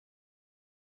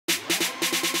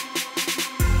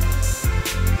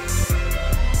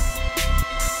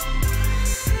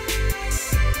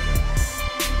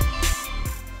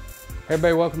Hey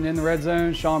everybody, welcome to In the Red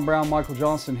Zone. Sean Brown, Michael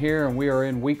Johnson here, and we are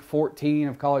in week 14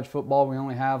 of college football. We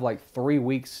only have like 3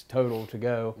 weeks total to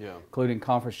go, including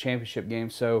conference championship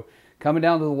games. So coming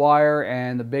down to the wire,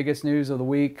 and the biggest news of the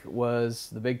week was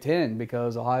the Big Ten,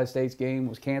 because Ohio State's game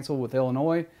was canceled with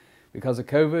Illinois because of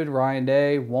COVID. Ryan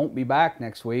Day won't be back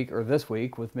next week or this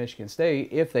week with Michigan State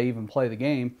if they even play the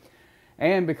game.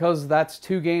 And because that's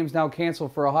 2 games now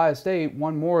canceled for Ohio State,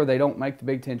 one more, they don't make the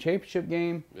Big Ten championship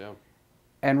game.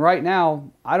 And right now,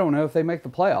 I don't know if they make the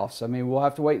playoffs. I mean, we'll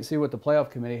have to wait and see what the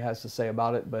playoff committee has to say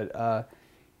about it. But,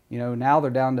 you know, now they're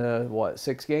down to, what,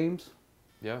 6 games?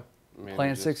 Yeah. I mean,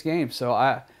 playing 6 games. So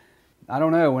I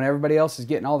don't know. When everybody else is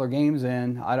getting all their games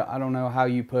in, I don't know how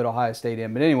you put Ohio State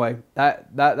in. But anyway, that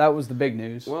was the big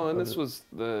news. Well, and this was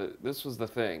the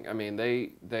thing. I mean,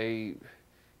 they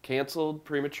canceled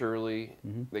prematurely.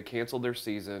 They canceled their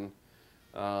season.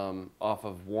 Off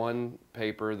of one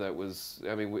paper that was,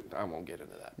 I mean, I won't get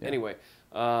into that. Anyway,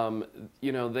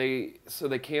 you know, they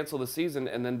cancel the season,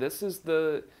 and then this is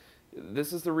the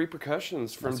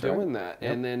repercussions from doing that.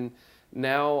 And then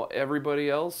now everybody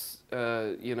else,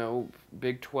 you know,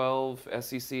 Big 12,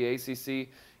 SEC, ACC,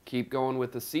 keep going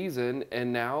with the season,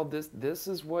 and now this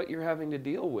is what you're having to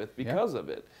deal with because of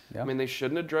it. I mean, they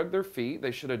shouldn't have dragged their feet.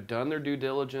 They should have done their due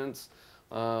diligence.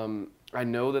 I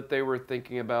know that they were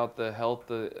thinking about the health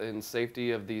and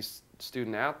safety of these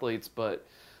student athletes, but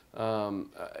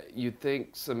you'd think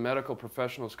some medical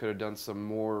professionals could have done some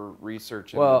more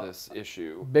research into this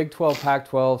issue. Big 12,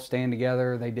 Pac-12 stand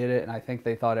together. They did it, and I think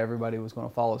they thought everybody was going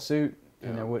to follow suit,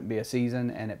 and there wouldn't be a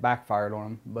season, and it backfired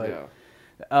on them.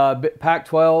 But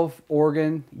Pac-12,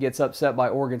 Oregon gets upset by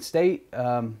Oregon State,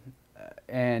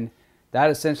 and that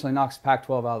essentially knocks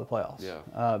Pac-12 out of the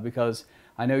playoffs. Because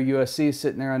I know USC is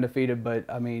sitting there undefeated, but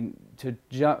I mean, to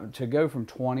go from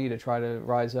 20 to try to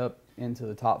rise up into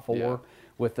the top 4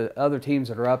 with the other teams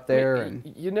that are up there,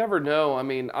 and you never know. I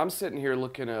mean, I'm sitting here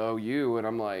looking at OU, and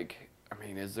I'm like, I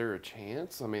mean, is there a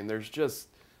chance? I mean, there's just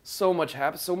so much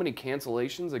so many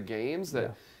cancellations of games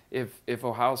that if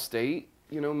Ohio State,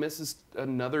 you know, misses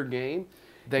another game,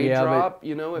 they drop. But,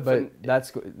 you know,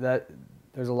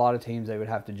 there's a lot of teams they would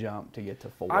have to jump to get to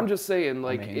 4. I'm just saying,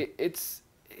 like, I mean,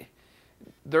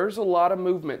 there's a lot of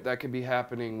movement that could be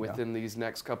happening within these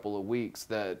next couple of weeks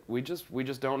that we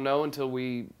just don't know until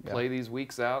we play these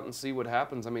weeks out and see what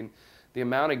happens. I mean, the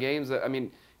amount of games that, I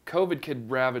mean, COVID could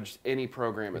ravage any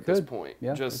program at this point.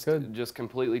 Just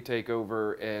completely take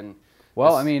over. And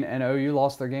well, I mean, and OU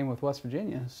lost their game with West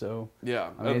Virginia, so I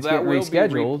mean, it's that will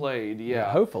rescheduled. Be replayed.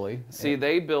 Hopefully. See,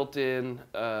 they built in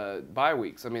bye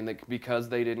weeks. I mean, because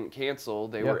they didn't cancel,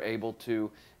 they were able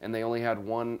to, and they only had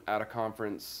one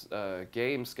out-of-conference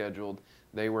game scheduled.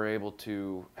 They were able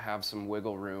to have some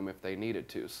wiggle room if they needed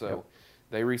to. So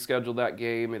they rescheduled that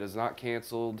game. It is not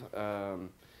canceled,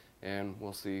 and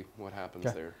we'll see what happens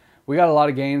there. We got a lot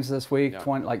of games this week,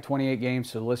 like 28 games.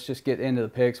 So let's just get into the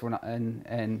picks. We're not,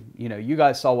 and you know, you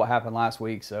guys saw what happened last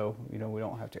week, so you know we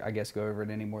don't have to, I guess, go over it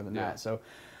any more than that. So,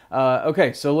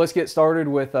 okay, so let's get started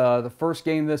with the first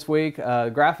game this week.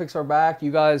 Graphics are back.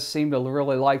 You guys seem to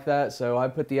really like that, so I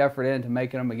put the effort into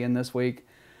making them again this week.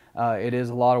 It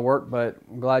is a lot of work, but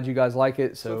I'm glad you guys like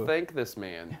it. So thank this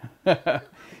man.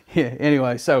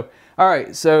 Anyway, so all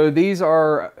right, so these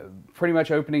are pretty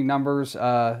much opening numbers.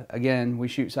 Again, we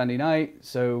shoot Sunday night,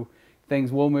 so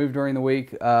things will move during the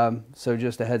week. So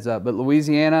just a heads up. But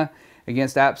Louisiana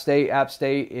against App State. App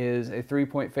State is a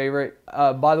 3-point favorite.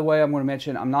 By the way, I'm going to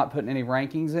mention I'm not putting any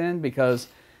rankings in because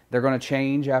they're going to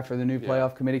change after the new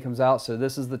playoff committee comes out. So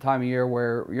this is the time of year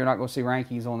where you're not going to see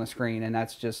rankings on the screen, and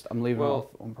that's just, I'm leaving it off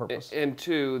on purpose. And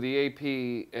two, the AP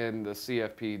and the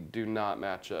CFP do not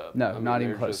match up. No, not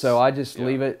even close. So I just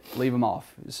leave them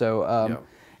off. So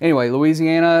anyway,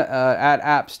 Louisiana at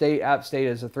App State. App State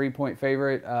is a 3-point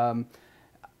favorite.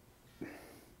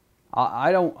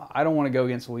 I don't want to go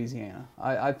against Louisiana.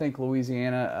 I think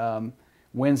Louisiana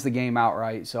wins the game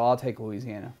outright, so I'll take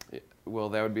Louisiana. Well,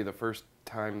 that would be the first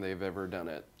time they've ever done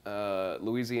it.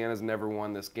 Louisiana's never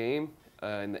won this game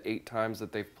in the 8 times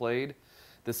that they've played.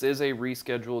 This is a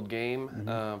rescheduled game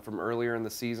from earlier in the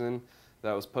season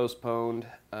that was postponed,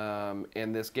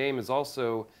 and this game has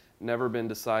also never been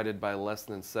decided by less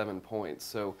than 7 points.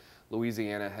 So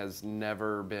Louisiana has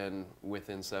never been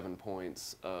within 7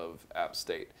 points of App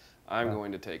State. I'm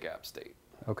going to take App State.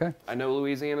 Okay. I know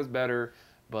Louisiana's better,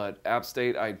 but App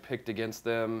State, I picked against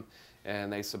them,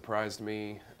 and they surprised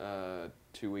me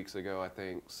 2 weeks ago, I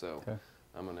think. So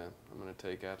I'm gonna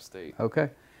take App State. Okay.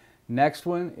 Next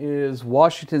one is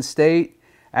Washington State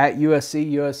at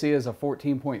USC. USC is a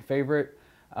 14-point favorite.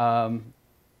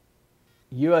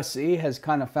 USC has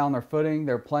kind of found their footing.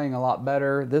 They're playing a lot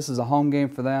better. This is a home game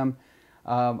for them.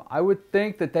 I would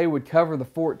think that they would cover the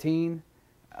 14.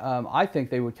 I think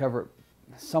they would cover it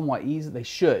somewhat easy. They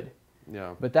should.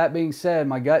 Yeah. But that being said,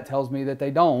 my gut tells me that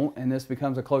they don't, and this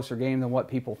becomes a closer game than what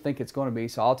people think it's going to be.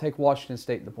 So I'll take Washington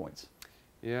State the points.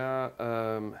 Yeah.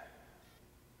 Are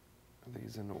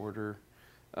these in order?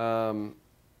 What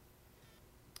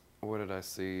did I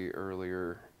see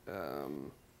earlier?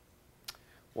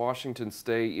 Washington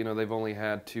State, you know, they've only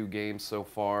had 2 games so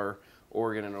far,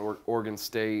 Oregon and Oregon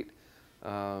State.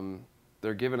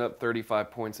 They're giving up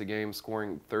 35 points a game,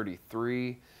 scoring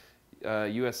 33.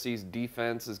 USC's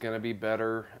defense is going to be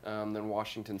better than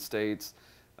Washington State's.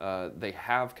 They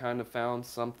have kind of found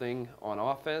something on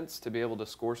offense to be able to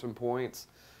score some points.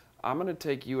 I'm going to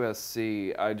take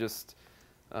USC. I just,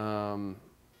 the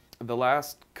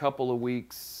last couple of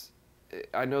weeks,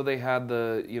 I know they had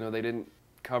they didn't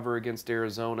cover against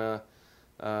Arizona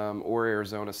or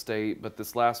Arizona State, but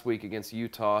this last week against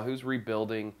Utah, who's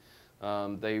rebuilding,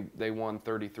 they won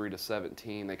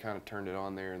 33-17. They kind of turned it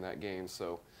on there in that game,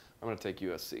 so I'm going to take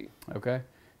USC. Okay.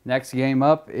 Next game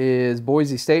up is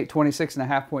Boise State,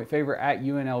 26.5-point favorite at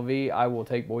UNLV. I will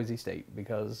take Boise State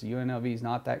because UNLV is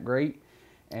not that great,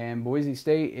 and Boise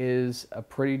State is a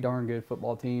pretty darn good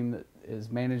football team that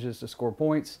manages to score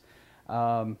points.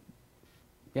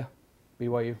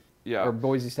 BYU. Yeah. Or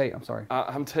Boise State, I'm sorry.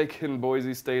 I'm taking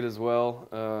Boise State as well,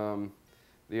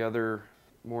 the other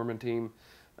Mormon team.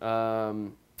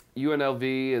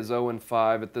 UNLV is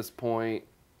 0-5 at this point.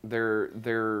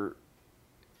 They're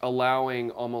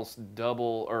allowing almost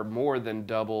double or more than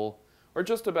double or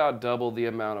just about double the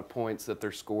amount of points that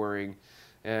they're scoring.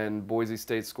 And Boise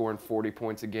State's scoring 40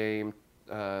 points a game.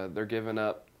 They're giving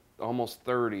up almost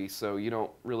 30, so you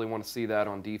don't really want to see that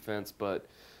on defense. But,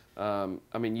 I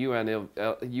mean,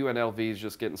 UNLV is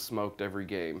just getting smoked every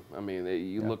game. I mean,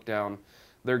 you look down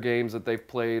their games that they've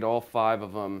played, all 5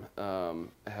 of them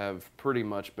have pretty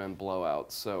much been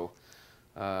blowouts. So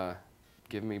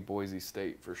give me Boise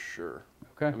State for sure.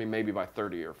 Okay. I mean, maybe by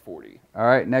 30 or 40. All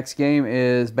right, next game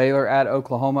is Baylor at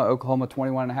Oklahoma. Oklahoma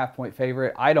 21.5-point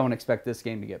favorite. I don't expect this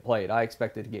game to get played. I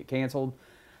expect it to get canceled.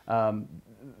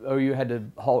 OU had to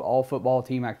halt all football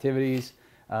team activities.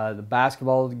 The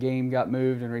basketball game got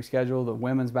moved and rescheduled. The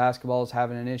women's basketball is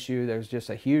having an issue. There's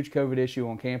just a huge COVID issue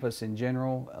on campus in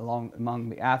general among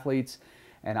the athletes,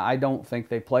 and I don't think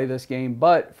they play this game.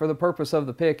 But for the purpose of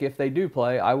the pick, if they do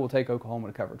play, I will take Oklahoma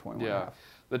to cover 21.5. Yeah.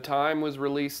 The time was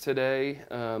released today.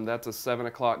 That's a 7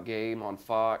 o'clock game on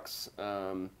Fox.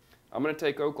 I'm going to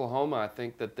take Oklahoma. I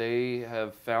think that they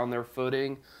have found their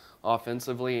footing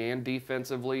offensively and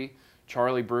defensively.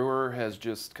 Charlie Brewer has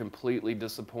just completely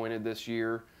disappointed this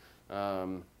year.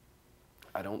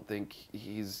 I don't think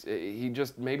he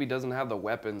just maybe doesn't have the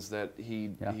weapons that he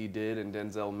did in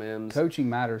Denzel Mims. Coaching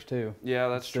matters too. Yeah,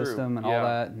 that's true. System and all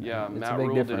that. Yeah, Matt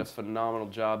Rule did a phenomenal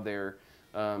job there.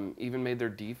 Even made their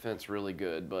defense really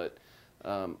good, but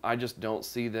I just don't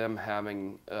see them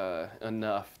having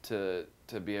enough to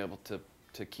be able to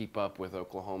keep up with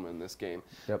Oklahoma in this game.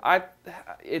 Yep.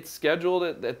 It's scheduled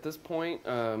at this point.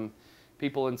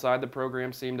 People inside the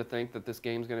program seem to think that this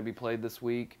game's going to be played this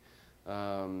week.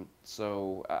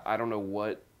 So I don't know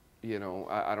what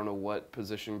I don't know what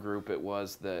position group it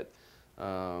was that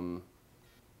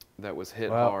that was hit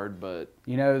hard, but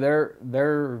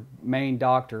their main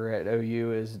doctor at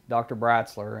OU is Dr.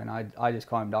 Bratzler, and I just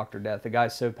call him Dr. Death. The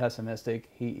guy's so pessimistic.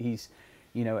 He's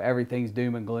everything's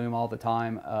doom and gloom all the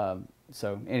time.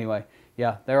 So anyway,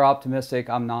 yeah, they're optimistic.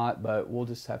 I'm not, but we'll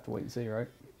just have to wait and see, right?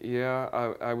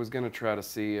 Yeah, I was gonna try to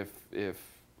see if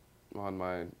on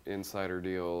my insider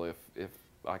deal if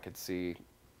I could see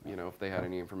if they had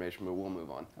any information, but we'll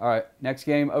move on. All right, next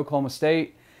game, Oklahoma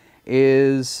State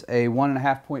is a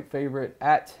 1.5-point favorite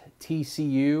at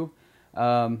TCU.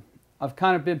 I've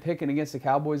kind of been picking against the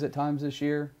Cowboys at times this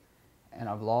year, and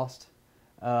I've lost.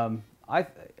 TCU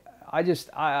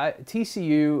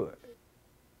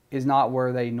is not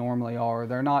where they normally are.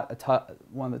 They're not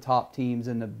one of the top teams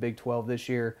in the Big 12 this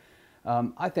year.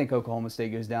 I think Oklahoma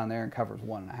State goes down there and covers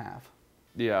 1.5.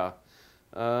 Yeah.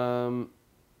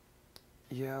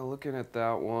 Yeah, looking at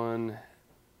that one,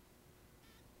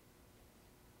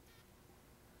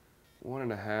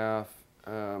 1.5.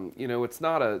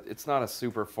 It's not a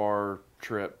super far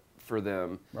trip for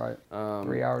them. Right.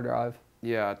 3-hour drive.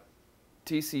 Yeah.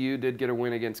 TCU did get a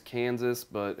win against Kansas,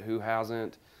 but who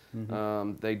hasn't?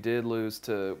 Mm-hmm. They did lose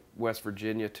to West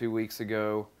Virginia 2 weeks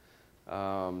ago,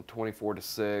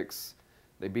 24-6.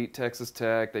 They beat Texas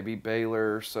Tech. They beat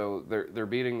Baylor. So they're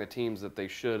beating the teams that they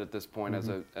should at this point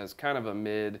as kind of a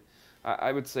mid.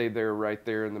 I would say they're right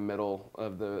there in the middle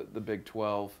of the Big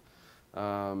 12.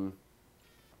 After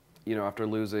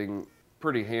losing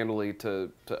pretty handily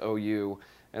to OU.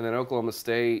 And then Oklahoma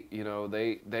State, you know,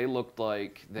 they looked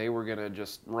like they were going to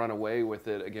just run away with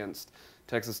it against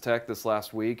Texas Tech this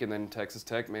last week, and then Texas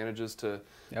Tech manages to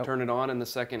turn it on in the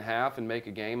second half and make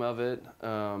a game of it.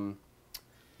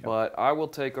 But I will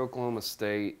take Oklahoma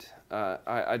State.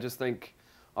 I just think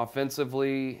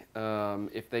offensively,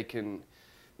 if they can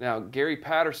 – now, Gary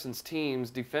Patterson's teams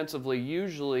defensively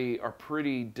usually are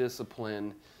pretty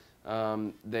disciplined.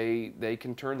 They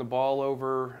can turn the ball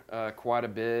over quite a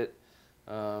bit.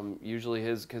 Usually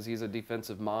because he's a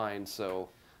defensive mind. So,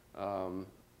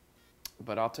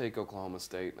 but I'll take Oklahoma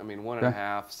State. I mean,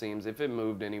 1.5 seems, if it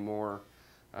moved anymore,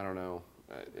 I don't know.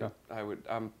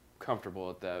 I'm comfortable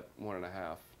at that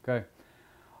 1.5. Okay.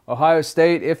 Ohio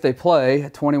State, if they play, a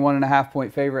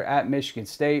 21.5-point favorite at Michigan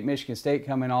State. Michigan State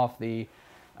coming off the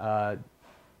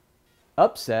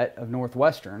upset of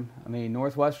Northwestern. I mean,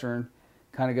 Northwestern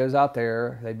kind of goes out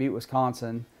there. They beat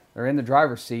Wisconsin. They're in the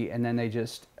driver's seat, and then they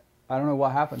just – I don't know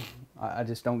what happened. I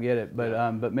just don't get it.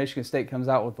 But Michigan State comes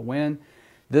out with the win.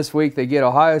 This week they get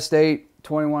Ohio State,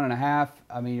 21.5.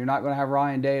 I mean, you're not going to have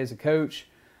Ryan Day as a coach.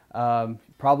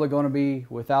 Probably going to be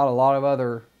without a lot of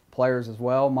other players as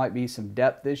well. Might be some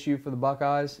depth issue for the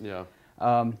Buckeyes. Yeah.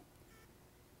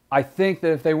 I think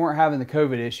that if they weren't having the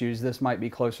COVID issues, this might be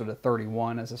closer to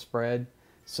 31 as a spread.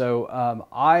 So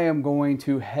I am going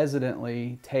to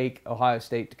hesitantly take Ohio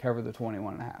State to cover the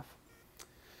 21.5.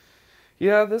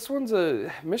 Yeah, this one's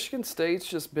Michigan State's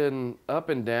just been up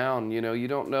and down. You know, you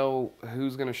don't know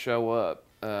who's going to show up.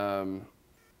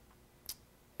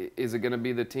 Is it going to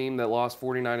be the team that lost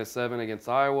 49-7 against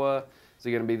Iowa? Is it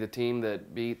going to be the team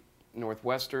that beat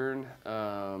Northwestern?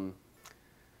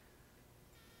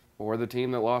 Or the team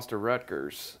that lost to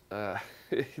Rutgers?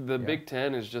 The Big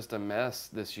Ten is just a mess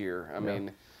this year. I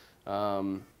mean,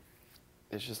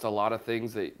 it's just a lot of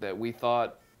things that we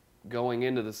thought going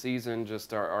into the season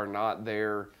just are not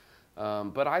there.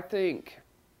 But I think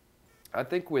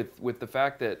with the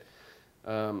fact that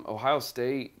Ohio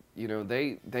State, you know,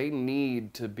 they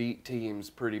need to beat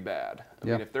teams pretty bad. I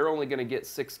mean, if they're only going to get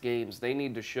 6 games, they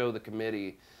need to show the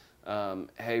committee,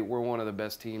 hey, we're one of the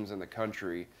best teams in the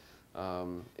country.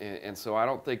 And so I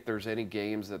don't think there's any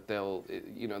games that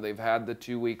they've had the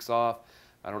 2 weeks off.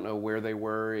 I don't know where they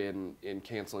were in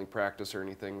canceling practice or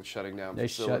anything, shutting down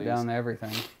facilities. They shut down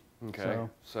everything. Okay.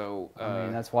 So I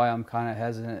mean, that's why I'm kind of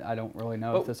hesitant. I don't really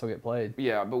know if this will get played.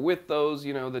 Yeah, but with those,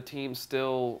 you know, the team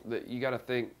still, you got to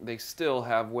think they still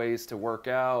have ways to work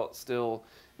out, still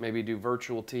maybe do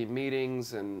virtual team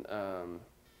meetings and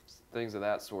things of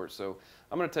that sort. So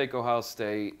I'm going to take Ohio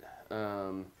State,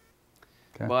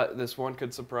 but this one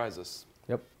could surprise us.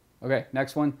 Yep. Okay,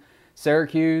 next one.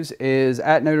 Syracuse is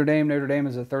at Notre Dame. Notre Dame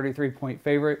is a 33-point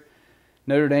favorite.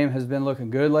 Notre Dame has been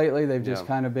looking good lately. They've just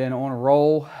kind of been on a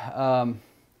roll.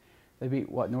 They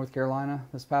beat, North Carolina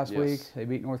this past week? They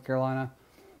beat North Carolina.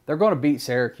 They're going to beat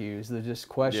Syracuse. The just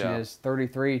question is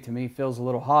 33 to me feels a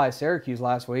little high. Syracuse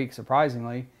last week,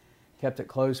 surprisingly, kept it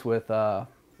close with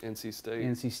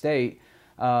NC State.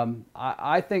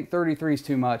 I think 33 is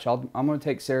too much. I'm going to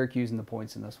take Syracuse in the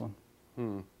points in this one.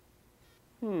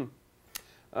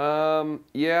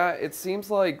 Yeah, it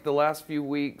seems like the last few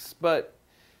weeks, but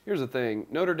here's the thing.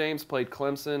 Notre Dame's played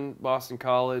Clemson, Boston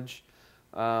College,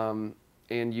 and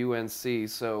UNC,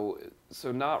 so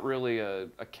not really a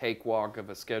cakewalk of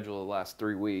a schedule the last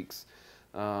 3 weeks.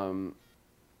 You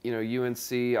know,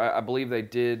 UNC, I believe they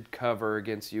did cover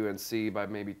against UNC by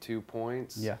maybe 2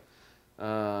 points. Yeah.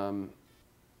 And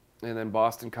then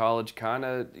Boston College kind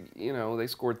of, you know, they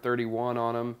scored 31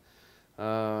 on them.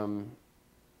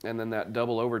 And then that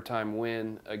double overtime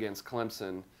win against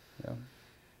Clemson. Yeah.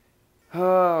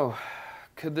 Oh,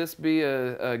 could this be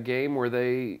a game where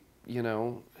they, you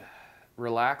know,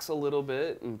 relax a little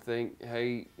bit and think,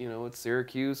 hey, you know, it's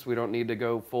Syracuse. We don't need to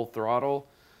go full throttle.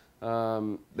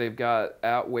 They've got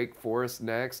at Wake Forest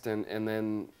next and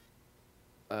then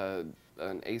an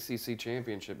ACC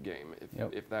championship game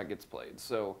if that gets played.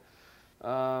 So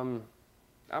I'm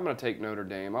going to take Notre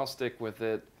Dame. I'll stick with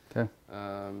it. Okay.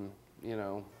 You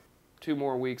know, 2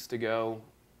 more weeks to go.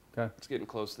 Okay. It's getting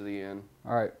close to the end.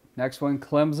 All right. Next one,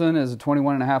 Clemson is a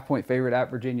 21.5-point favorite at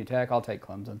Virginia Tech. I'll take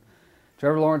Clemson.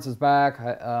 Trevor Lawrence is back.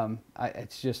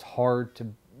 It's just hard to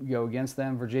go against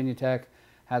them. Virginia Tech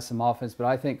has some offense, but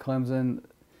I think Clemson,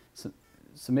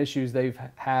 some issues they've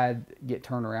had get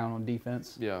turned around on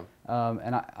defense. Yeah.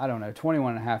 And I don't know.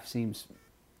 21.5 seems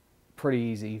pretty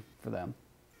easy for them.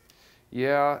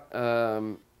 Yeah.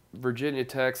 Virginia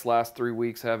Tech's last 3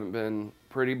 weeks haven't been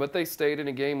pretty, but they stayed in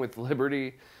a game with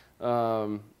Liberty.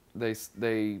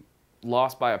 They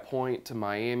lost by a point to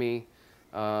Miami,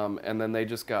 and then they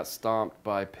just got stomped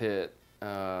by Pitt.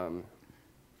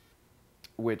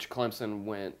 which Clemson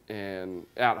went and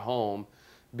at home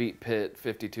beat Pitt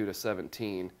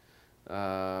 52-17.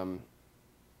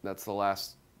 That's the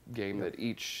last game that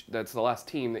that's the last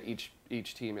team that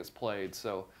each team has played.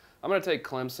 So I'm going to take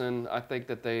Clemson. I think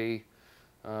that they're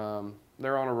on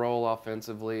a roll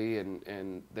offensively,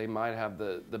 and they might have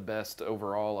the best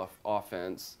overall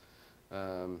offense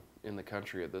in the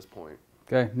country at this point.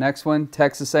 Okay, next one,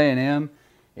 Texas A&M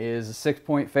is a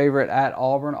 6-point favorite at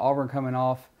Auburn. Auburn coming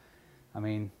off, I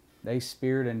mean, they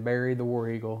speared and buried the War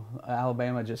Eagle.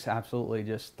 Alabama just absolutely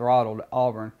just throttled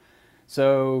Auburn.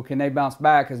 So can they bounce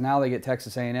back? Because now they get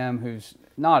Texas A&M, who's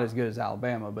not as good as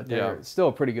Alabama, but they're still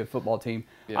a pretty good football team.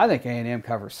 Yeah. I think A&M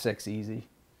covers 6 easy.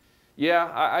 Yeah,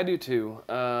 I do too.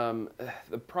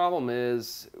 The problem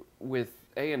is with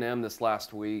A&M this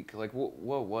last week, like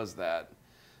what was that?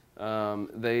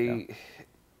 They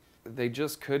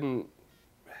just couldn't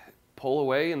pull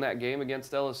away in that game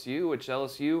against LSU, which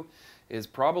LSU is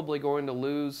probably going to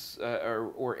lose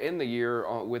or end the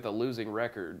year with a losing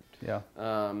record. Yeah.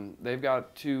 They've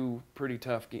got 2 pretty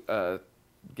tough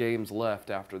games left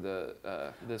after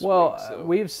this week. Well, So.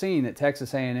 We've seen that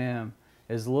Texas A&M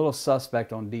is a little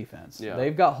suspect on defense. Yeah.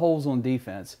 They've got holes on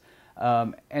defense.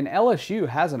 And LSU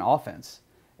has an offense.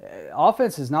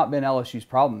 Offense has not been LSU's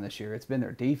problem this year. It's been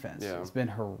their defense. Yeah. It's been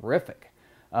horrific.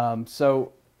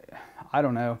 So, I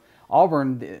don't know.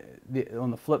 Auburn,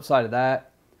 on the flip side of that,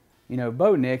 you know,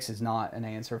 Bo Nix is not an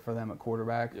answer for them at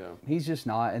quarterback. Yeah. He's just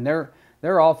not. And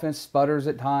their offense sputters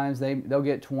at times. They'll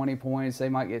get 20 points. They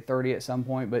might get 30 at some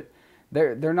point. But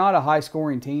they're not a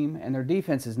high-scoring team, and their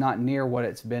defense is not near what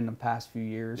it's been the past few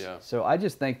years. Yeah. So I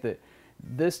just think that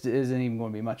this isn't even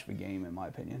going to be much of a game, in my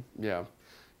opinion. Yeah.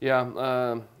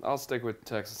 Yeah, I'll stick with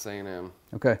Texas A&M.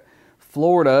 Okay.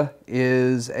 Florida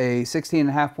is a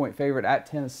 16.5-point favorite at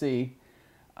Tennessee.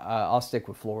 I'll stick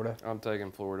with Florida. I'm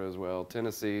taking Florida as well.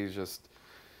 Tennessee's just,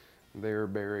 they're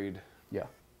buried. Yeah.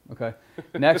 Okay.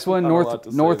 Next one,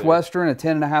 Northwestern, a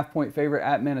 10.5-point favorite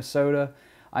at Minnesota.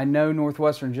 I know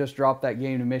Northwestern just dropped that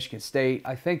game to Michigan State.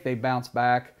 I think they bounced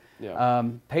back. Yeah.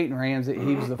 Peyton Ramsey,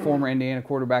 he was the former Indiana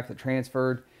quarterback that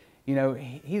transferred. You know,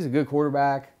 he's a good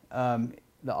quarterback.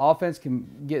 The offense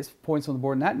can get points on the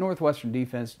board, and that Northwestern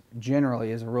defense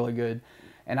generally is really good.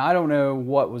 And I don't know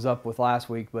what was up with last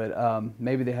week, but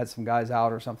maybe they had some guys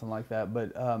out or something like that.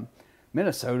 But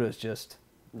Minnesota's just,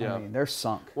 I mean, they're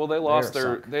sunk. Well, they lost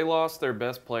their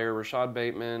best player, Rashad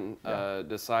Bateman.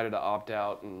 Decided to opt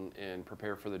out and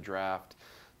prepare for the draft.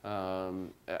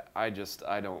 I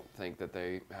don't think that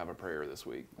they have a prayer this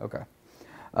week. Okay.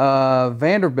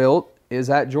 Vanderbilt is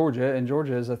at Georgia, and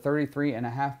Georgia is a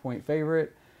 33.5-point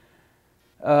favorite.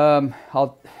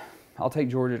 I'll take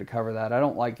Georgia to cover that. I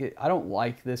don't like it. I don't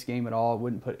like this game at all. I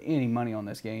wouldn't put any money on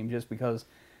this game just because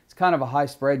it's kind of a high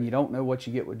spread and you don't know what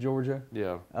you get with Georgia.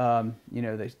 Yeah. You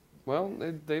know, they've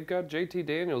got JT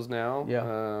Daniels now.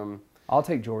 Yeah. I'll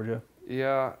take Georgia.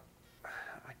 Yeah.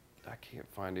 I can't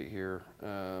find it here.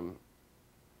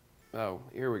 Oh,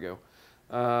 here we go.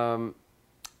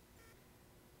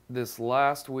 This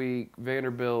last week,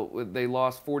 Vanderbilt, they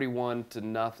lost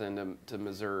 41-0 to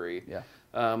Missouri. Yeah.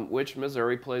 Which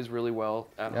Missouri plays really well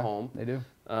at home. They do.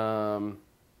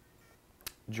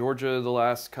 Georgia, the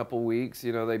last couple weeks,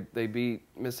 you know, they beat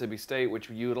Mississippi State, which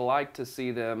you would like to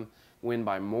see them win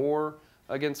by more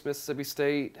against Mississippi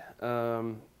State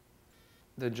than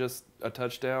just a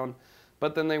touchdown.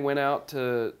 But then they went out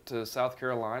to South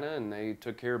Carolina and they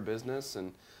took care of business,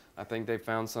 and I think they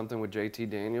found something with JT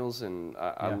Daniels, and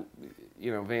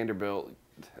you know, Vanderbilt,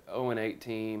 0-8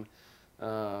 team.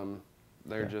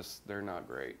 They're not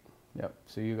great. Yep.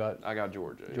 So I got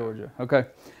Georgia. Georgia. Yeah. Okay.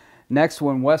 Next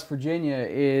one, West Virginia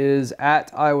is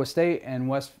at Iowa State,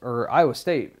 and Iowa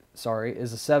State, is a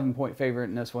 7-point favorite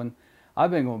in this one. I've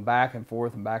been going back and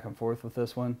forth with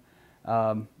this one.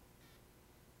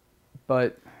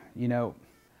 But, you know,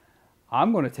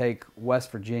 I'm going to take West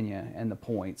Virginia and the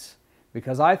points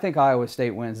because I think Iowa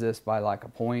State wins this by like a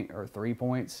point or 3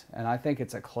 points, and I think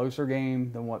it's a closer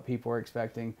game than what people are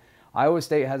expecting. Iowa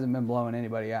State hasn't been blowing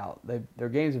anybody out. Their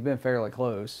games have been fairly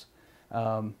close.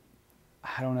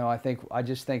 I don't know. I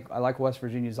just think I like West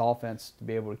Virginia's offense to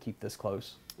be able to keep this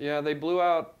close. Yeah, they blew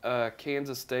out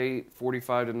Kansas State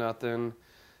 45-0.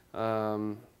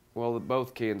 Well,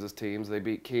 both Kansas teams. They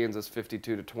beat Kansas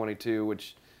 52-22,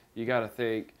 which you got to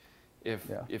think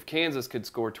if Kansas could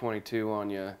score 22 on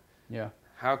you,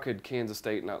 how could Kansas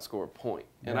State not score a point?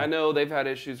 And I know they've had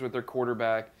issues with their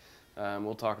quarterback.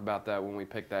 We'll talk about that when we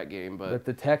pick that game. But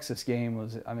the Texas game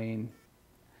was, I mean,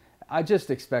 I just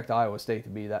expect Iowa State to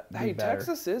be better.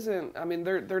 Texas isn't. I mean,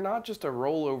 they're not just a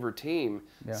rollover team.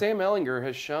 Yeah. Sam Ehlinger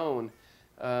has shown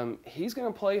he's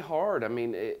going to play hard. I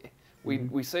mean,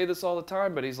 we say this all the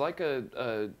time, but he's like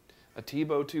a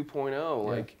Tebow 2.0. Yeah.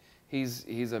 Like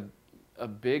he's a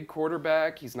big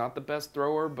quarterback. He's not the best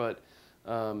thrower, but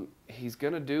he's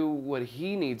gonna do what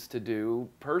he needs to do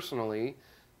personally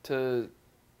to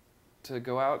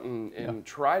go out and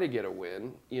try to get a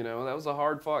win. You know, that was a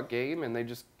hard-fought game, and they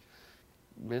just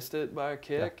missed it by a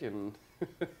kick, and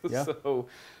so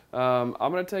I'm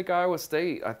going to take Iowa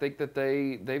State. I think that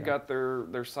they've got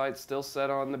their sights still set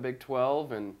on the Big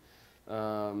 12, and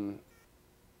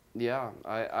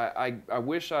I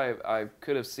wish I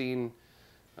could have seen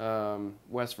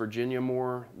West Virginia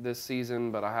more this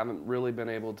season, but I haven't really been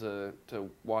able to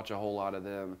watch a whole lot of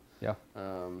them. Yeah.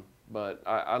 But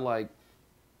I like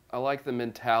the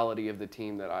mentality of the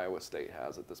team that Iowa State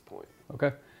has at this point.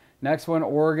 Okay. Next one,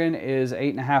 Oregon is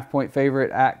 8.5-point favorite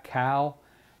at Cal.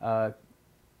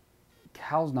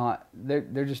 Cal's not,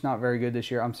 they're just not very good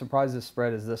this year. I'm surprised the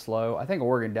spread is this low. I think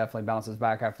Oregon definitely bounces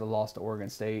back after the loss to Oregon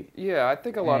State. Yeah, I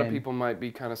think a lot of people might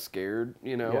be kind of scared.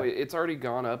 You know, it's already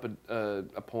gone up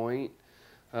a point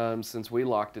since we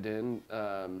locked it in.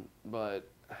 But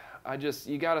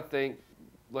you got to think,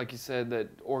 like you said, that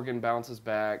Oregon bounces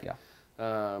back. Yeah.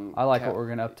 I like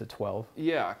Oregon up to 12.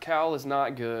 Yeah, Cal is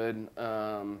not good.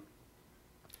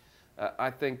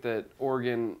 I think that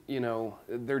Oregon, you know,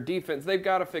 their defense, they've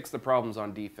got to fix the problems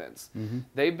on defense. Mm-hmm.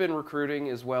 They've been recruiting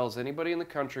as well as anybody in the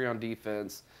country on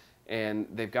defense, and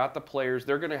they've got the players.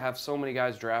 They're going to have so many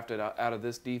guys drafted out of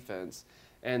this defense.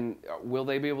 And will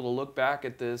they be able to look back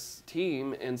at this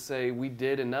team and say, we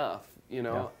did enough, you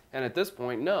know? Yeah. And at this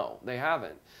point, no, they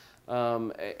haven't.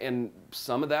 And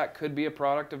some of that could be a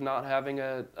product of not having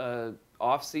a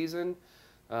off season.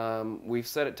 We've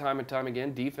said it time and time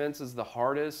again, defense is the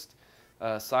hardest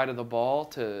side of the ball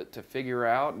to figure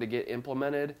out and to get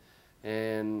implemented.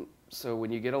 And so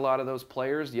when you get a lot of those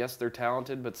players, yes, they're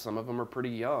talented, but some of them are pretty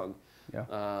young. Yeah.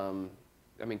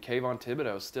 I mean, Kayvon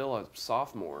Thibodeau is still a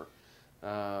sophomore.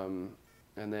 And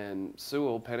then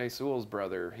Penei Sewell's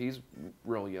brother, he's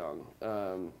real young.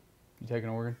 You taking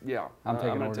Oregon? Yeah. I'm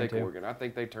going to take Oregon. I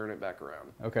think they turn it back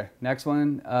around. Okay. Next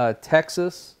one,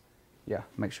 Texas. Yeah,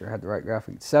 make sure I had the right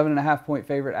graphic. 7.5-point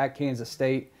favorite at Kansas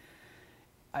State.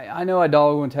 I know I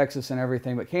dog on Texas and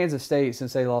everything, but Kansas State,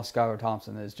 since they lost Skylar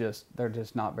Thompson, they're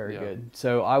just not very good.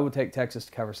 So I would take Texas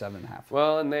to cover 7.5.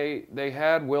 Well, and they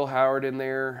had Will Howard in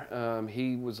there.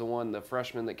 He was the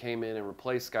freshman that came in and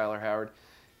replaced Skylar Howard.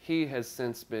 He has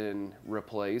since been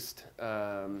replaced.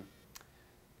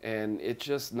 And it's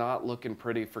just not looking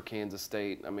pretty for Kansas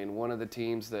State. I mean, one of the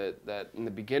teams that in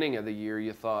the beginning of the year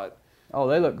you thought, oh,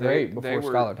 they looked great before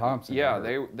Skylar Thompson. Yeah,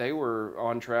 they were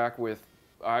on track with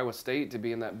Iowa State to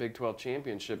be in that Big 12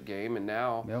 championship game, and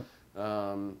now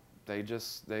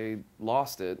they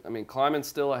lost it. I mean, Kleiman's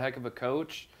still a heck of a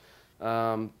coach,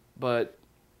 but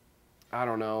I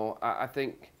don't know. I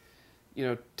think, you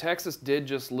know, Texas did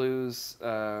just lose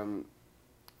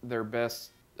their best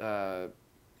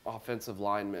offensive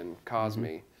lineman, Cosme.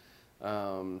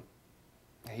 Mm-hmm.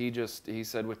 He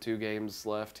said with 2 games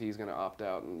left, he's going to opt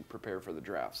out and prepare for the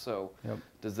draft. So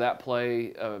does that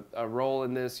play a role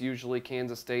in this? Usually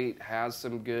Kansas State has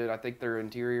some good, I think their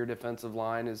interior defensive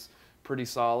line is pretty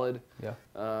solid. Yeah.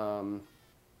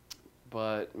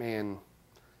 But, man,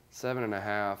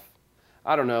 7.5.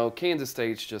 I don't know. Kansas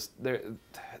State's just,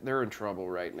 they're in trouble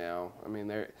right now. I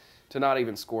mean, to not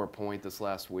even score a point this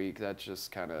last week, that's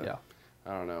just kind of,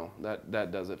 I don't know.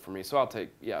 That does it for me. So I'll take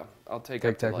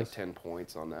up to like 10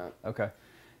 points on that. Okay.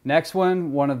 Next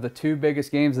one of the 2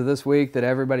 biggest games of this week that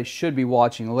everybody should be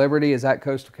watching. Liberty is at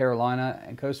Coastal Carolina,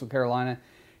 and Coastal Carolina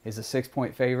is a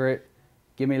 6-point favorite.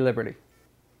 Give me Liberty.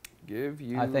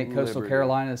 I think Coastal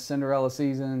Carolina's Cinderella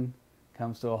season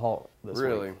comes to a halt this week.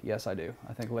 Really? Yes, I do.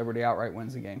 I think Liberty outright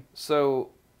wins the game. So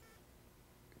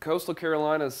Coastal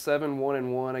Carolina is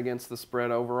 7-1-1 against the spread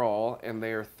overall, and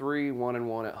they are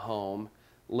 3-1-1 at home.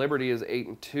 Liberty is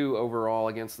 8-2 overall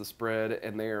against the spread,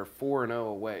 and they are 4-0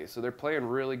 away. So they're playing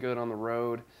really good on the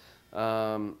road.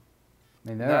 I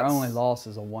mean, their only loss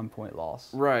is a 1-point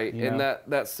loss. Right, and that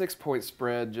 6-point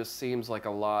spread just seems like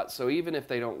a lot. So even if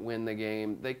they don't win the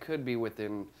game, they could be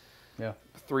within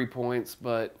 3 points.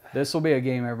 But this will be a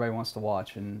game everybody wants to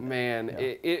watch. And man,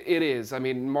 it is. I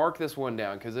mean, mark this one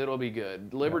down because it'll be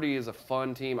good. Liberty is a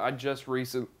fun team. I just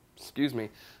recently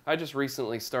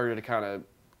started to kind of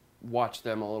watch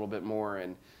them a little bit more,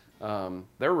 and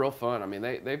they're real fun. I mean,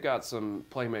 they've got some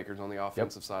playmakers on the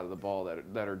offensive side of the ball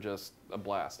that are just a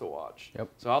blast to watch.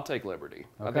 So I'll take Liberty.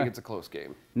 Okay. I think it's a close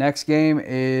game. Next game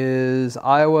is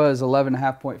Iowa is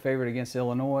 11.5-point favorite against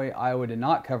Illinois. Iowa did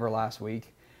not cover last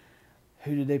week.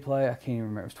 Who did they play? I can't even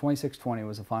remember. It was 26-20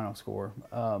 was the final score.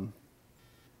 And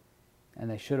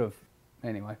they should have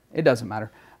anyway, it doesn't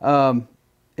matter. And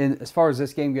as far as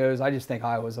this game goes, I just think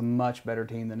Iowa's a much better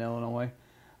team than Illinois.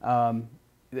 I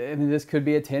mean, this could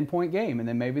be a 10-point game, and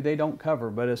then maybe they don't cover.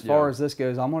 But as far as this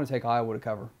goes, I'm going to take Iowa to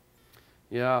cover.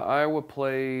 Yeah, Iowa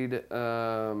played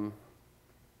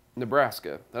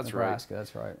Nebraska. Nebraska,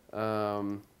 that's right.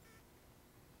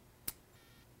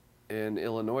 And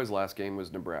Illinois' last game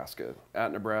was Nebraska.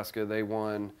 At Nebraska, they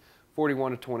won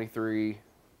 41-23.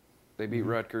 They beat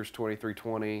Rutgers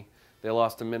 23-20. They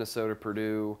lost to Minnesota,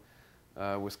 Purdue,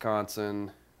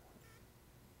 Wisconsin,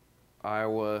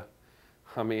 Iowa.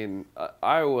 I mean,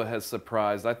 Iowa has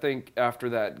surprised. I think after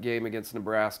that game against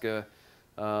Nebraska,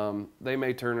 they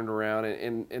may turn it around,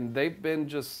 and they've been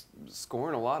just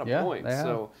scoring a lot of points.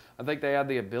 So I think they have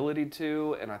the ability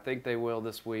to, and I think they will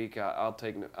this week. I'll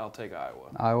take Iowa.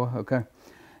 Iowa, okay.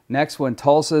 Next one,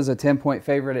 Tulsa is a 10-point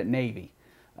favorite at Navy.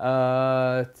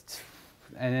 And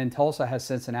then Tulsa has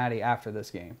Cincinnati after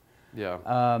this game.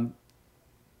 Yeah.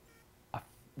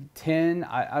 10,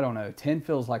 I don't know. 10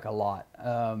 feels like a lot.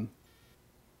 I'm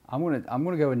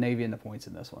gonna go with Navy in the points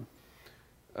in this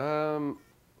one.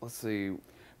 Let's see.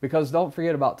 Because don't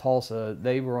forget about Tulsa.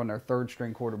 They were on their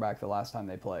third-string quarterback the last time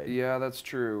they played. Yeah, that's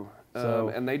true.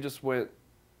 And they just went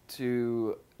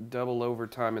to double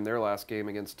overtime in their last game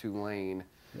against Tulane.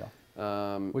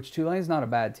 Yeah. Which Tulane's not a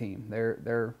bad team.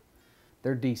 They're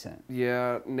decent.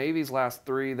 Yeah, Navy's last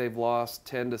 3, they've lost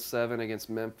 10-7 against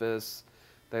Memphis.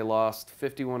 They lost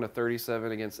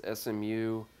 51-37 against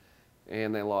SMU,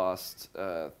 and they lost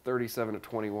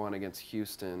 37-21 against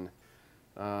Houston.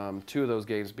 2 of those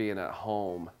games being at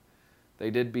home. They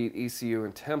did beat ECU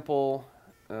and Temple,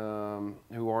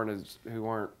 who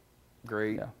aren't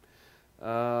great. Yeah.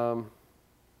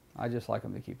 I just like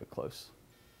them to keep it close.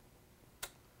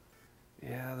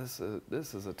 Yeah, this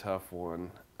is a tough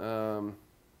one. That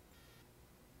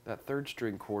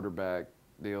third-string quarterback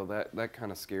deal, that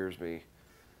kind of scares me.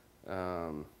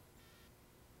 Man,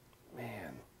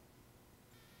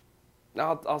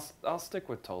 I'll stick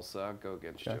with Tulsa. I'll go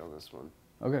against you on this one.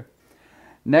 Okay.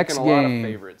 Next game. A lot of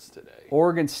favorites today.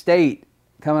 Oregon State,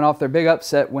 coming off their big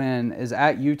upset win, is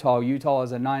at Utah. Utah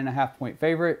is a 9.5-point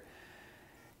favorite.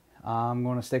 I'm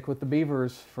going to stick with the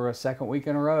Beavers for a second week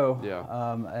in a row.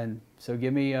 Yeah. And so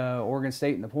give me Oregon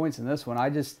State and the points in this one.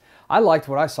 I liked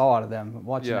what I saw out of them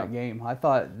watching that game. I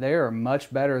thought they are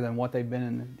much better than what they've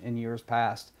been in years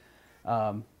past.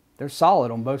 They're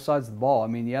solid on both sides of the ball. I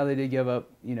mean, yeah, they did give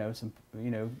up,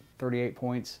 38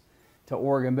 points to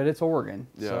Oregon, but it's Oregon.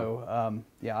 Yeah. So,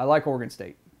 I like Oregon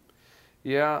State.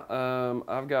 Yeah,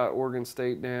 I've got Oregon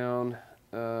State down.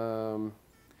 In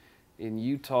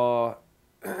Utah,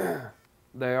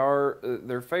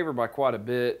 they're favored by quite a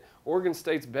bit. Oregon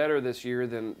State's better this year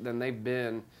than they've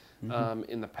been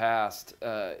in the past.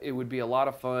 It would be a lot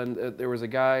of fun. There was a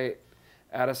guy,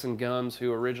 Addison Gums,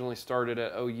 who originally started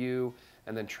at OU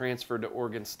and then transferred to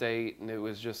Oregon State, and it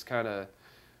was just kind of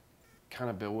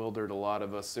bewildered a lot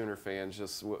of us Sooner fans.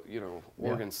 Just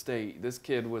Oregon State. This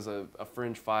kid was a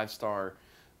fringe 5-star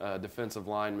defensive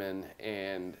lineman,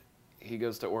 and he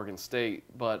goes to Oregon State.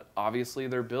 But obviously,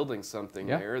 they're building something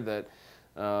there that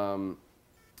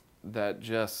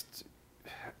just,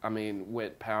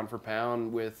 went pound for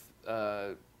pound with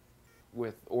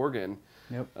Oregon.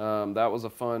 Yep. That was a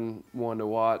fun one to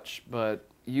watch. But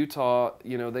Utah,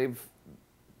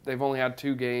 they've only had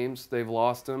 2 games. They've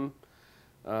lost them.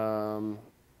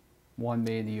 One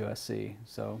being the USC.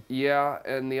 So yeah,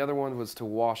 and the other one was to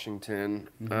Washington,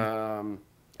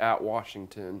 at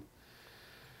Washington.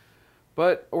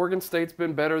 But Oregon State's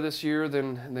been better this year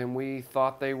than we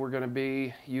thought they were going to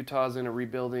be. Utah's in a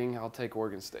rebuilding. I'll take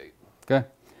Oregon State. Okay.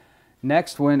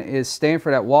 Next one is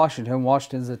Stanford at Washington.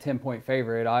 Washington's a 10-point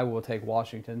favorite. I will take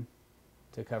Washington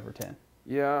to cover 10.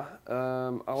 Yeah,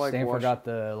 I like Stanford got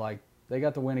they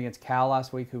got the win against Cal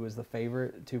last week, who was the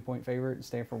favorite, 2-point favorite, and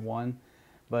Stanford won.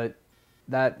 But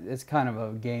it's kind of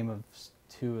a game of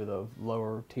 2 of the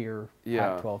lower tier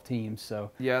Pac-12 teams. So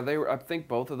yeah, I think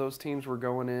both of those teams were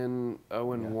going in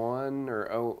 0-1 or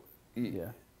 0.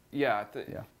 Yeah. Yeah.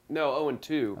 No,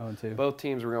 0-2. 0-2. Both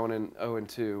teams were going in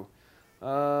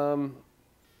 0-2.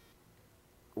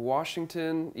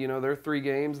 Washington, their 3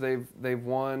 games, they've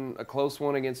won a close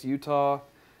one against Utah.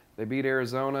 They beat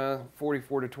Arizona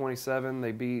 44-27.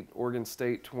 They beat Oregon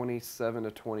State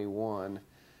 27-21.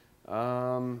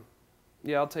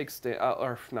 Yeah, I'll take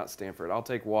not Stanford. I'll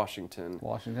take Washington.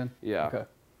 Washington? Yeah.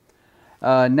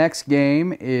 Okay. Next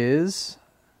game is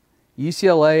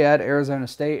UCLA at Arizona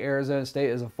State. Arizona State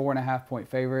is a 4.5-point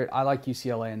favorite. I like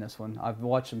UCLA in this one. I've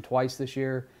watched them twice this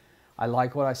year. I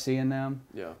like what I see in them.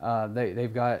 Yeah.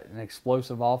 They've got an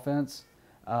explosive offense.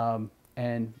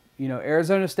 And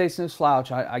Arizona State's no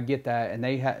slouch. I get that, and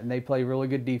they play really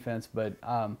good defense, but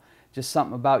just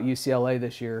something about UCLA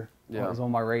this year was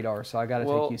on my radar, so I got to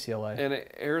take UCLA. And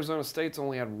Arizona State's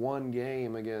only had one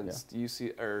game against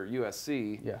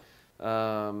USC. Yeah.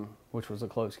 Which was a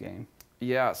close game.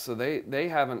 Yeah, so they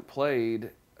haven't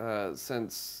played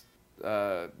since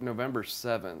November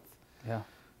 7th. Yeah.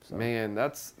 So man,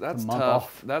 that's tough.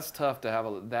 Off. That's tough to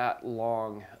have that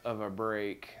long of a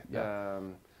break. Yeah.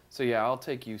 So yeah, I'll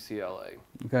take UCLA.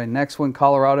 Okay, next one,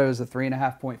 Colorado is a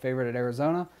 3.5-point favorite at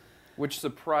Arizona. Which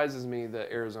surprises me that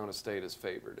Arizona State is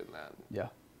favored in that. Yeah.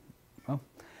 Well,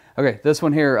 okay, this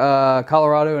one here,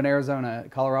 Colorado and Arizona.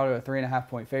 Colorado a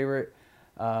 3.5-point favorite.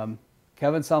 Kevin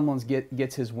Sumlin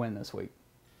gets his win this week.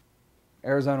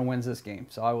 Arizona wins this game,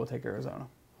 so I will take Arizona.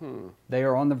 They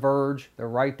are on the verge. They're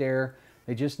right there.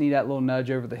 They just need that little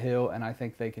nudge over the hill, and I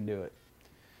think they can do it.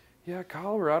 Yeah,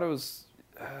 Colorado's...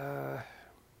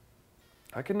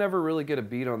 I could never really get a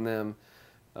beat on them.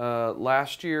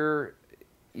 Last year,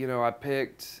 I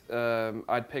picked.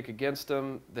 I'd pick against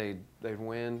them. They'd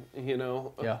win.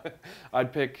 Yeah.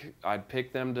 I'd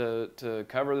pick them to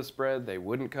cover the spread. They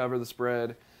wouldn't cover the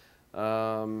spread.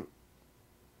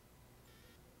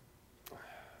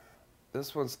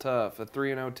 This one's tough. A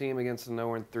 3-0 team against a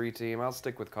 0-3 team. I'll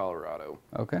stick with Colorado.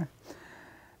 Okay.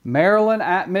 Maryland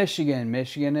at Michigan.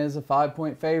 Michigan is a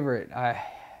 5-point favorite.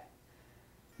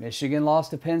 Michigan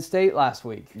lost to Penn State last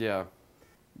week. Yeah.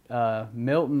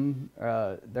 Milton,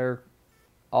 their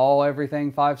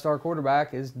everything 5-star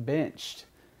quarterback is benched.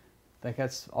 I think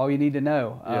that's all you need to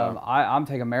know. Yeah. I'm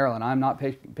taking Maryland. I'm not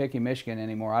picking Michigan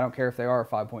anymore. I don't care if they are a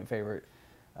 5-point favorite.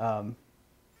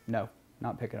 No,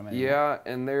 not picking them anymore. Yeah,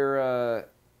 and their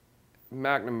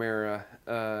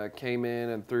McNamara came in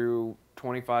and threw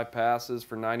 25 passes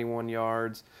for 91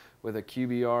 yards with a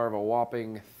QBR of a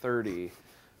whopping 30.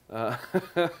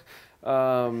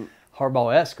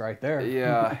 Harbaugh-esque right there.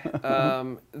 Yeah.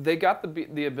 They got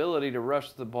the ability to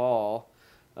rush the ball.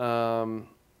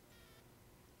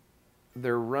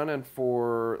 They're running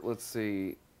for, let's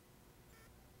see,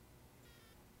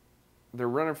 they're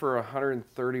running for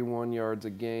 131 yards a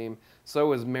game.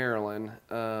 So is Maryland.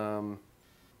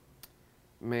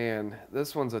 Man,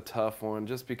 this one's a tough one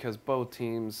just because both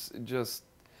teams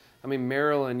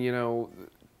Maryland,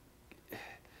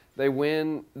 they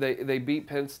win. They beat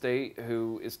Penn State,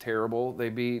 who is terrible. They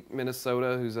beat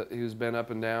Minnesota, who's been up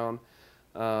and down.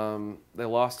 They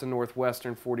lost to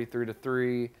Northwestern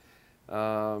 43-3,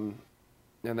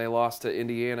 and they lost to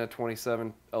Indiana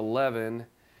 27-11.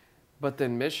 But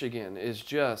then Michigan is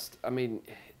just,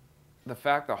 the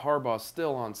fact that Harbaugh's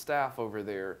still on staff over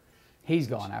there. He's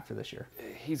gone after this year.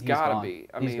 He's got to be.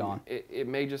 He's gone. It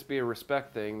may just be a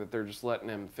respect thing that they're just letting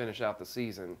him finish out the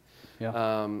season.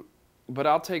 Yeah. But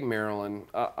I'll take Maryland.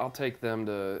 I'll take them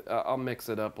to. I'll mix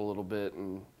it up a little bit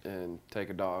and take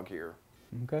a dog here.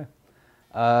 Okay.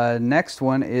 Next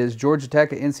one is Georgia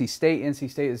Tech at NC State.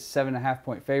 NC State is a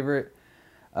 7.5-point favorite.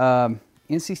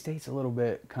 NC State's a little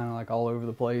bit kind of like all over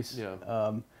the place.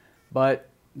 Yeah. But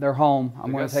they're home.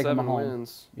 I'm going to take them at home.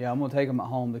 Wins. Yeah, I'm going to take them at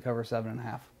home to cover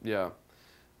 7.5. Yeah.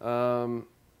 I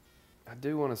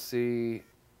do want to see.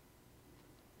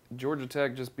 Georgia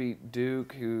Tech just beat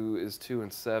Duke, who is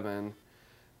 2-7.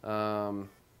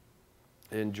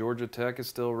 And Georgia Tech is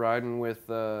still riding with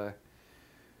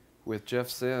Jeff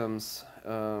Sims.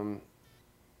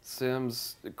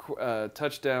 Sims'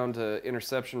 touchdown to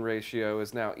interception ratio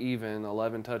is now even,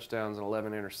 11 touchdowns and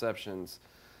 11 interceptions.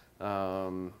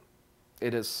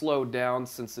 It has slowed down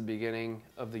since the beginning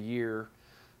of the year,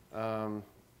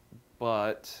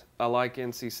 but I like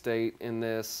NC State in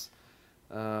this.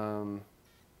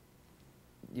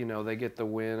 They get the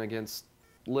win against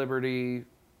Liberty.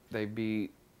 They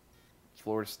beat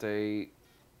Florida State.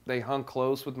 They hung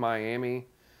close with Miami.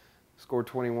 Scored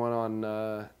 21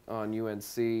 on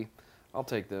UNC. I'll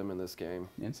take them in this game.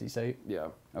 NC State? Yeah.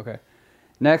 Okay.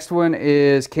 Next one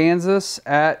is Kansas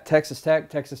at Texas Tech.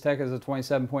 Texas Tech is a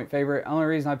 27-point favorite. Only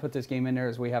reason I put this game in there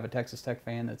is we have a Texas Tech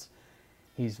fan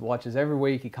he watches every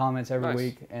week. He comments every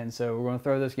week. And so we're going to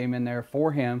throw this game in there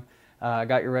for him. I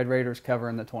got your Red Raiders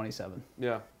covering the 27.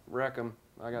 Yeah. Wreck 'em.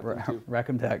 I got them too. Wreck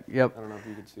 'em Tech. Yep. I don't know if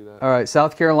you could see that. All right.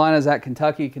 South Carolina is at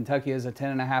Kentucky. Kentucky is a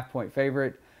 10.5-point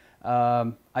favorite.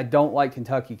 I don't like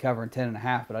Kentucky covering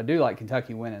 10.5, but I do like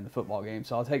Kentucky winning the football game.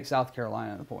 So I'll take South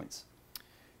Carolina in the points.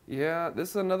 Yeah,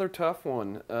 this is another tough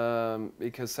one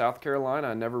because South Carolina,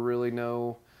 I never really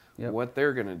know what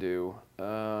they're going to do.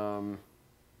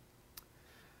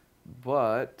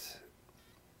 But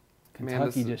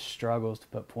Kentucky just struggles to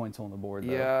put points on the board,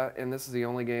 though. Yeah, and this is the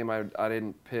only game I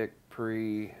didn't pick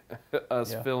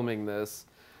us filming this.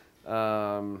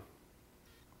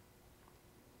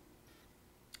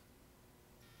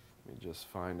 just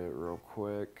find it real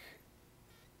quick.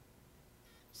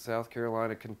 South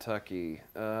Carolina, Kentucky.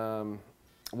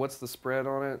 What's the spread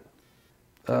on it?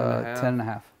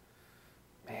 10.5.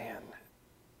 Man,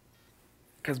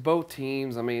 because both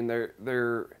teams, I mean,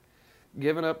 they're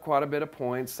giving up quite a bit of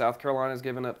points. South Carolina's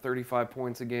giving up 35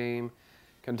 points a game.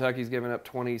 Kentucky's giving up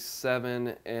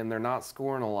 27, and they're not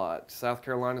scoring a lot. South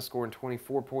Carolina's scoring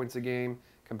 24 points a game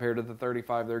compared to the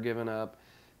 35 they're giving up,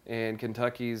 and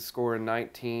Kentucky's scoring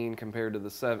 19 compared to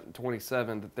the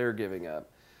 27 that they're giving up.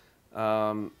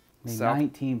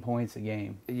 19 points a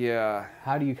game. Yeah.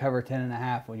 How do you cover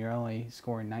 10.5 when you're only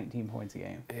scoring 19 points a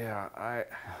game? Yeah,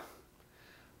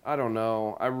 I don't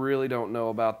know. I really don't know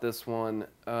about this one.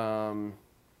 I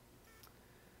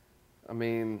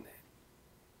mean,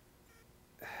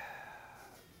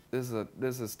 this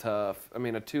is tough. I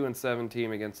mean, a 2-7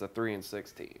 team against a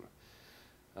 3-6 team.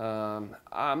 I'm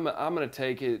gonna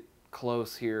take it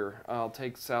close here. I'll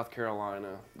take South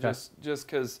Carolina just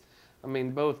because. I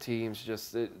mean, both teams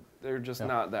they're just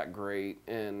not that great,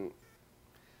 and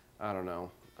I don't know.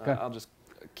 Okay. I'll just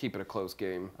keep it a close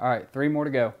game. All right, 3 more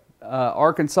to go.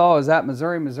 Arkansas is at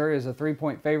Missouri. Missouri is a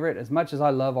 3-point favorite. As much as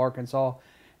I love Arkansas,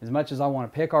 as much as I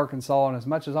want to pick Arkansas, and as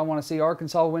much as I want to see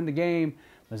Arkansas win the game,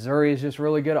 Missouri is just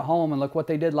really good at home. And look what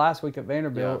they did last week at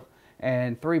Vanderbilt. Yeah.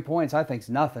 And 3 points, I think, is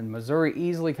nothing. Missouri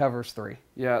easily covers 3.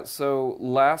 Yeah, so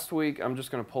last week, I'm just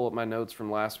going to pull up my notes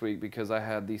from last week because I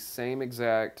had the same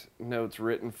exact notes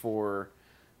written for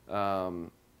Vanderbilt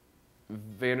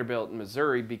and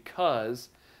Missouri because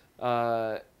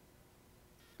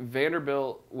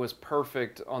Vanderbilt was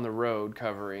perfect on the road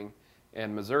covering,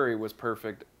 and Missouri was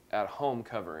perfect at home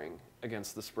covering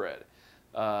against the spread.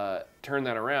 Turn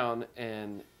that around,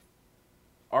 and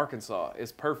Arkansas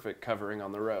is perfect covering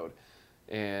on the road.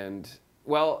 And,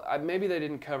 well, maybe they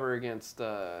didn't cover against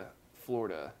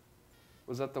Florida.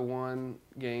 Was that the one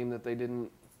game that they didn't?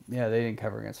 Yeah, they didn't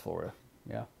cover against Florida.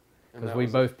 Yeah, because we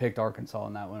both picked Arkansas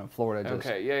in that one, and Florida just.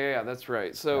 Okay, yeah, that's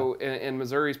right. So, yeah. And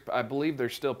Missouri's, I believe they're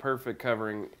still perfect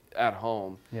covering at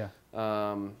home. Yeah.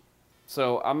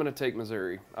 So I'm going to take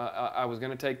Missouri. I was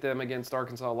going to take them against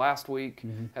Arkansas last week.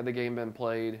 Mm-hmm. Had the game been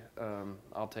played,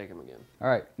 I'll take them again. All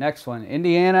right, next one.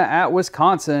 Indiana at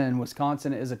Wisconsin.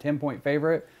 Wisconsin is a 10-point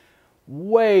favorite.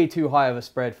 Way too high of a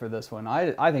spread for this one.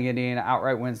 I think Indiana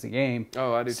outright wins the game.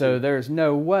 Oh, I do so too. There's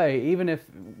no way, even if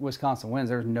Wisconsin wins,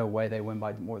 there's no way they win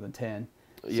by more than 10.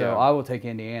 Yeah. So I will take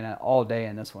Indiana all day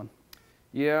in this one.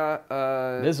 Yeah.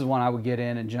 This is one I would get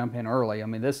in and jump in early. I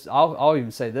mean, I'll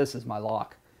even say this is my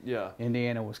lock. Yeah.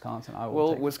 Indiana, Wisconsin.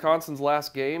 Well, Wisconsin's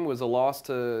last game was a loss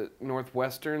to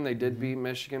Northwestern. They did beat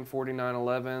Michigan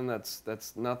 49-11.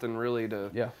 That's nothing really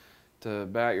to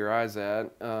bat your eyes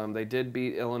at. They did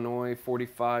beat Illinois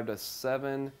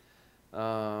 45-7.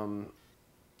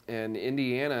 And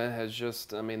Indiana has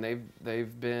just, I mean,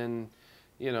 they've been,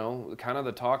 you know, kind of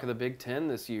the talk of the Big Ten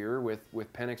this year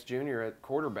with Penix Jr. at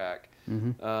quarterback.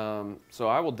 Mm-hmm. So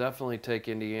I will definitely take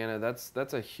Indiana.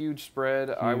 That's a huge spread.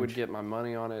 Huge. I would get my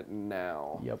money on it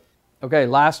now. Yep. Okay,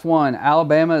 last one.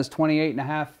 Alabama is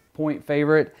 28.5-point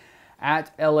favorite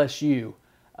at LSU.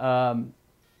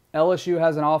 LSU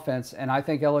has an offense, and I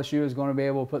think LSU is going to be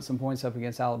able to put some points up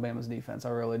against Alabama's defense.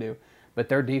 I really do. But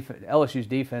their LSU's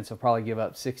defense will probably give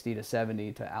up 60 to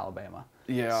 70 to Alabama.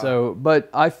 Yeah. So,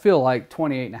 but I feel like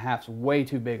 28.5 is way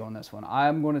too big on this one.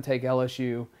 I'm going to take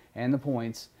LSU and the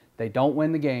points. They don't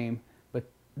win the game, but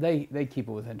they keep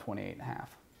it within 28.5.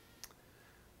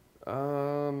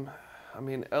 I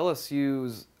mean,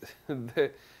 LSU's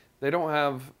they don't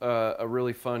have a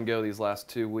really fun go these last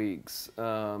 2 weeks.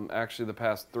 Actually, the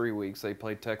past 3 weeks they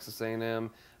played Texas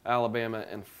A&M, Alabama,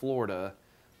 and Florida.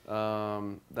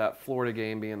 That Florida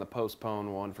game being the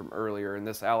postponed one from earlier, and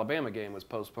this Alabama game was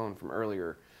postponed from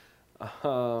earlier.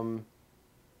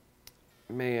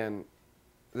 Man,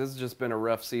 this has just been a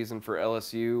rough season for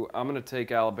LSU. I'm going to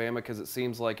take Alabama because it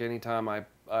seems like anytime I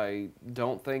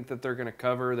don't think that they're going to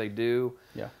cover, they do.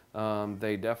 Yeah.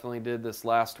 They definitely did this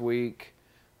last week.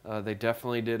 They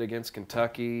definitely did against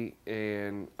Kentucky,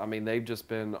 and I mean they've just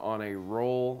been on a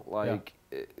roll. Like,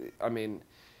 yeah. I mean,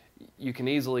 you can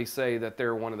easily say that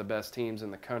they're one of the best teams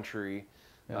in the country,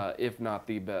 if not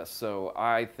the best. So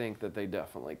I think that they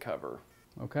definitely cover.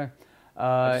 Okay.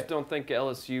 I just don't think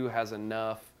LSU has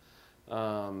enough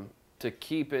to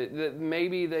keep it.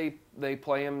 Maybe they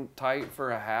play them tight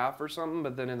for a half or something,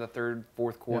 but then in the third,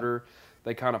 fourth quarter,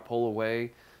 they kind of pull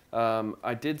away.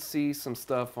 I did see some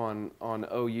stuff on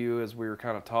OU as we were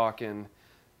kind of talking.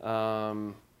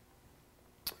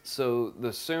 So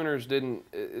the Sooners didn't.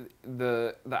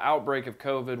 The outbreak of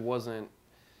COVID wasn't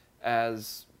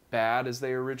as bad as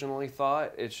they originally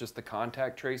thought. It's just the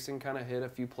contact tracing kind of hit a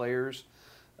few players.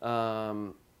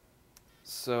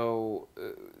 So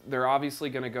they're obviously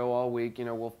going to go all week. You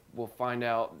know, we'll find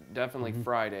out definitely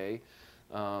Friday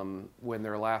when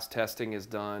their last testing is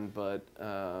done. But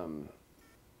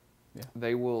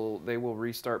they will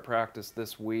restart practice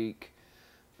this week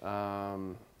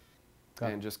and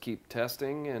just keep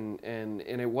testing. And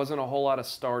it wasn't a whole lot of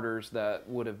starters that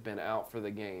would have been out for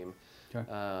the game. Okay.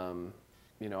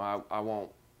 You know, I won't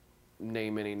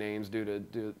name any names due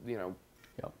to you know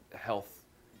health.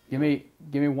 Give me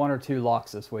 1 or 2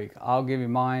 locks this week. I'll give you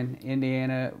mine.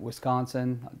 Indiana,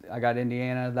 Wisconsin. I got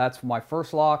Indiana. That's my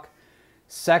first lock.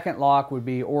 Second lock would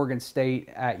be Oregon State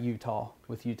at Utah.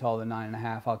 With Utah the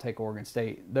 9.5, I'll take Oregon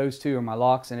State. Those 2 are my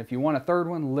locks. And if you want a third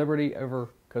one, Liberty over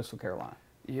Coastal Carolina.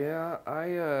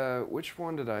 Yeah, which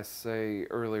one did I say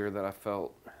earlier that I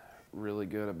felt really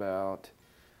good about?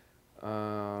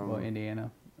 Well, Indiana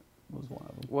was one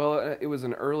of them. Well, it was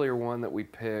an earlier one that we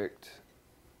picked.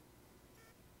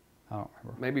 I don't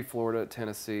remember. Maybe Florida at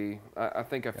Tennessee. I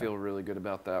think I feel really good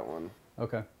about that one.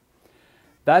 Okay.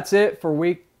 That's it for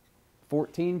week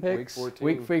 14 picks.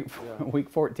 Week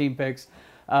 14 picks.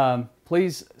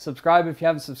 Please subscribe if you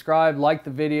haven't subscribed. Like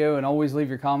the video and always leave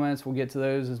your comments. We'll get to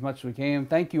those as much as we can.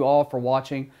 Thank you all for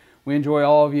watching. We enjoy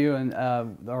all of you and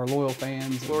our loyal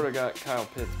fans. Florida got Kyle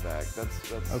Pitts back.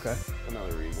 That's okay.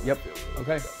 Another reason. Yep.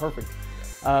 Okay, perfect.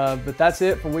 But that's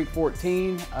it for week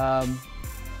 14.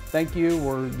 Thank you.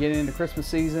 We're getting into Christmas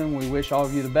season. We wish all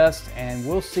of you the best, and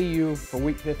we'll see you for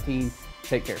week 15.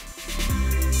 Take care.